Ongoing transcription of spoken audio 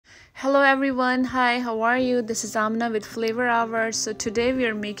Hello everyone, hi, how are you? This is Amna with Flavor Hour. So today we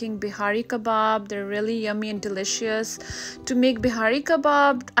are making Behari Kabab. They're really yummy and delicious. To make Behari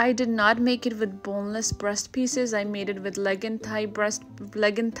Kabab, I did not make it with boneless breast pieces. I made it with leg and thigh boneless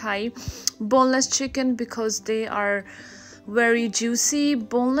chicken because they are very juicy.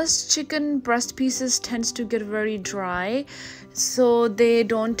 Boneless chicken breast pieces tends to get very dry, so they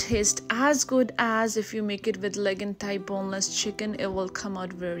don't taste as good as if you make it with leg and thigh boneless chicken. It will come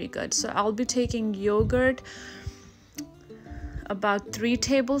out very good. So I'll be taking yogurt, about 3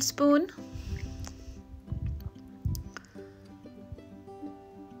 tablespoons,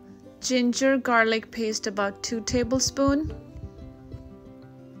 ginger garlic paste about 2 tablespoons,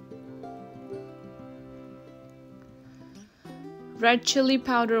 red chili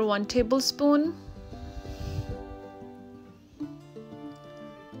powder 1 tablespoon,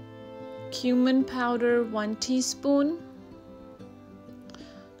 cumin powder 1 teaspoon,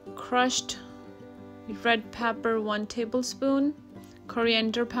 crushed red pepper 1 tablespoon,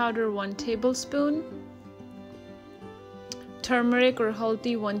 coriander powder 1 tablespoon, turmeric or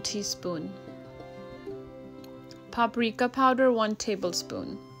haldi 1 teaspoon, paprika powder 1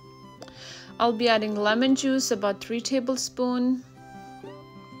 tablespoon. I'll be adding lemon juice about 3 tablespoons.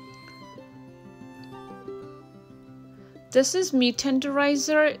 This is meat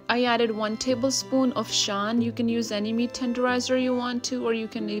tenderizer. I added 1 tablespoon of shan. You can use any meat tenderizer you want to, or you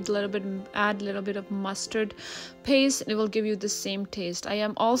can add a little bit of mustard paste. It will give you the same taste. I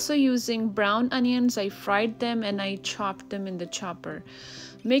am also using brown onions. I fried them and I chopped them in the chopper.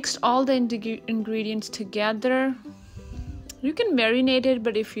 Mixed all the ingredients together. You can marinate it,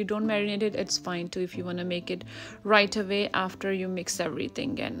 but if you don't marinate it, it's fine too if you want to make it right away after you mix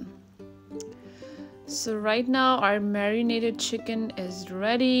everything in. So right now our marinated chicken is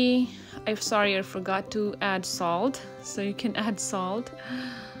ready. I forgot to add salt, so you can add salt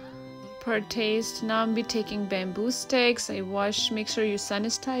per taste. Now I'll be taking bamboo sticks. Make sure you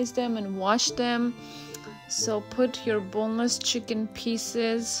sanitize them and wash them. So put your boneless chicken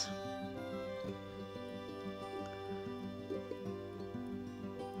pieces.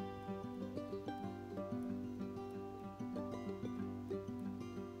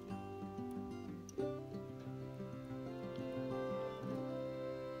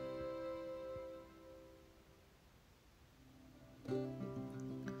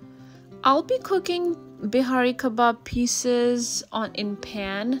 I'll be cooking Behari Kabab pieces in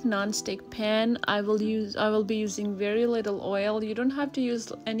pan, non-stick pan. I will be using very little oil. You don't have to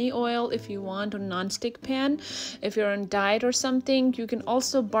use any oil if you want on non-stick pan. If you're on diet or something, you can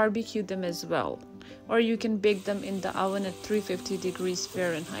also barbecue them as well, or you can bake them in the oven at 350 degrees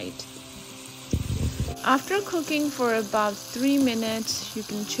Fahrenheit. After cooking for about 3 minutes, you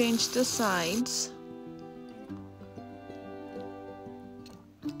can change the sides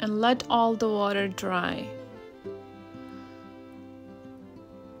and let all the water dry.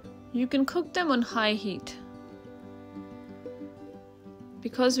 You can cook them on high heat.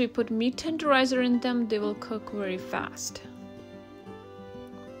 Because we put meat tenderizer in them, they will cook very fast.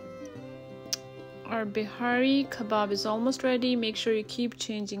 Our Behari Kabab is almost ready. Make sure you keep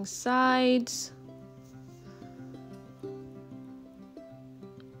changing sides.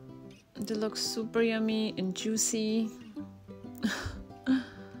 They look super yummy and juicy.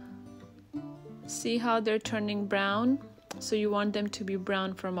 See how they're turning brown? So you want them to be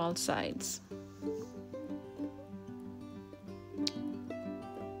brown from all sides.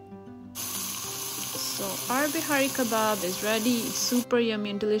 So our Behari Kabab is ready. It's super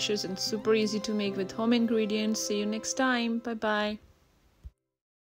yummy and delicious and super easy to make with home ingredients. See you next time. Bye bye.